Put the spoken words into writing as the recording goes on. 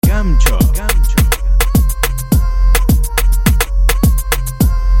GAMCHO.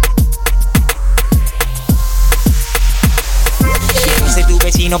 Sé tu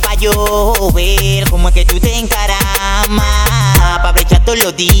vecino pa' yo ver cómo es que tú te encaramas, pa' brechar todos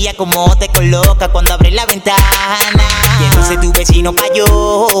los días como te coloca cuando abres la ventana. Quiero ser tu vecino pa'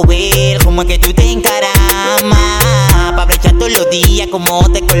 yo ver cómo es que tú te encaramas, pa' brechar todos los días como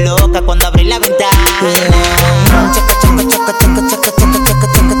te coloca cuando abres la ventana. Chaca, chaca, chaca, chaca, chaca, chaca, chaca,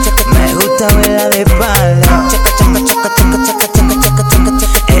 chaca, chaca. Me gusta verla de espalda. Chaca, chaca, chaca, chaca, chaca, chaca, chaca, chaca,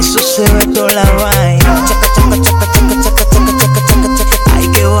 chaca. Eso se ve toda la vaina. Chaca, chaca, chaca, chaca, chaca, chaca, chaca, chaca, chaca. Ay,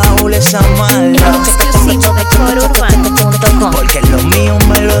 que baúl esa malda. Exclusivo de corourbano.com. Porque lo mío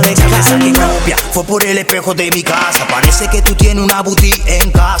me lo Esa que descarga. copia fue por el espejo de mi casa. Parece que tú tienes una boutique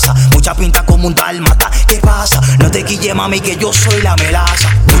en casa. Mucha pinta como un dálmata. ¿Qué pasa? No te quille, mami, que yo soy la melaza.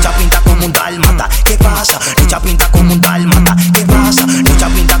 Mucha pinta como un dálmata. ¿Qué pasa? Mucha pinta como un dálmata. ¿Qué pasa? Mucha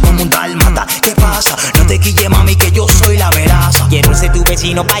pinta como un dálmata. ¿Qué pasa? No te quille, mami, que yo soy la melaza. Quiero ser tu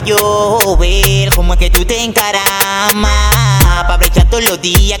vecino pa' yo ver cómo es que tú te encaramas, pa' brechar todos los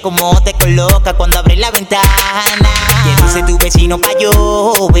días como te coloca cuando abres la ventana. Quiero ser tu vecino pa'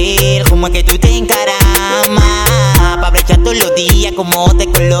 yo ver cómo es que tú te encaramas, pa' brechar todos los días como te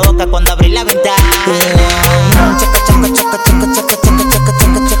coloca cuando abres la ventana. Chaca, chaca, chaca, chaca, chaca, chaca, chaca,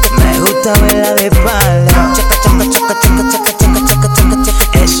 chaca, chaca. Me gusta verla de espalda. Chaca, chaca, chaca, chaca, chaca, chaca, chaca, chaca,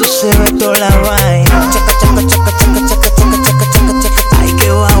 chaca. Eso se ve toda la vaina. Chaca, chaca, chaca, chaca, chaca, chaca, chaca, chaca, chaca. Ay, que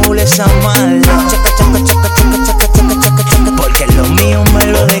baúl esa malda. Chaca, chaca, chaca, chaca, chaca, chaca, chaca, chaca. Porque lo mío me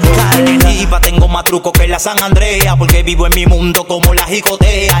lo descarga. Tengo más trucos que la San Andrea, porque vivo en mi mundo como la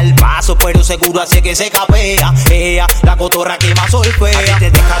jicotea. Al paso, pero seguro así es que se capea. Ella, la cotorra que más solfea. A ti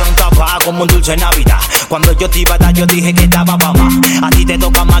te dejaron tapar como un dulce Navidad. Cuando yo te iba a dar, yo dije que estaba pa' más. A ti te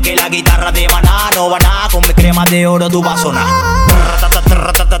toca más que la guitarra de Maná. No va nada, con mi crema de oro tú vas a sonar.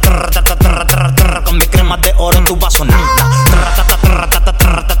 Con mi crema de oro tú vas a sonar.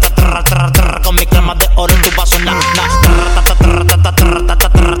 Con mi crema de oro tú vas a sonar.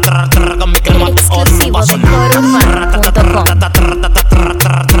 Con mi crema de oro tú vas a sonar.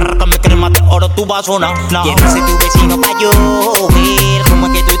 Con mi crema de oro tú vas a sonar. Quiero ser tu vecino pa' yo ver cómo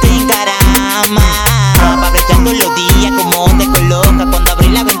es que tú te encaramas, pa' brechar todos los días como te coloca cuando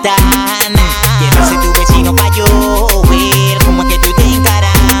abres la ventana. Quiero ser tu vecino pa' yo ver cómo es que tú te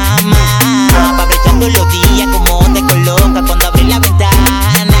encaramas, pa' brechar todos los días como te coloca cuando abres la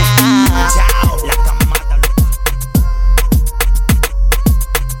ventana. Chao, la camada.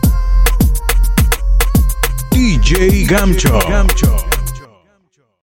 DJ GAMCHO.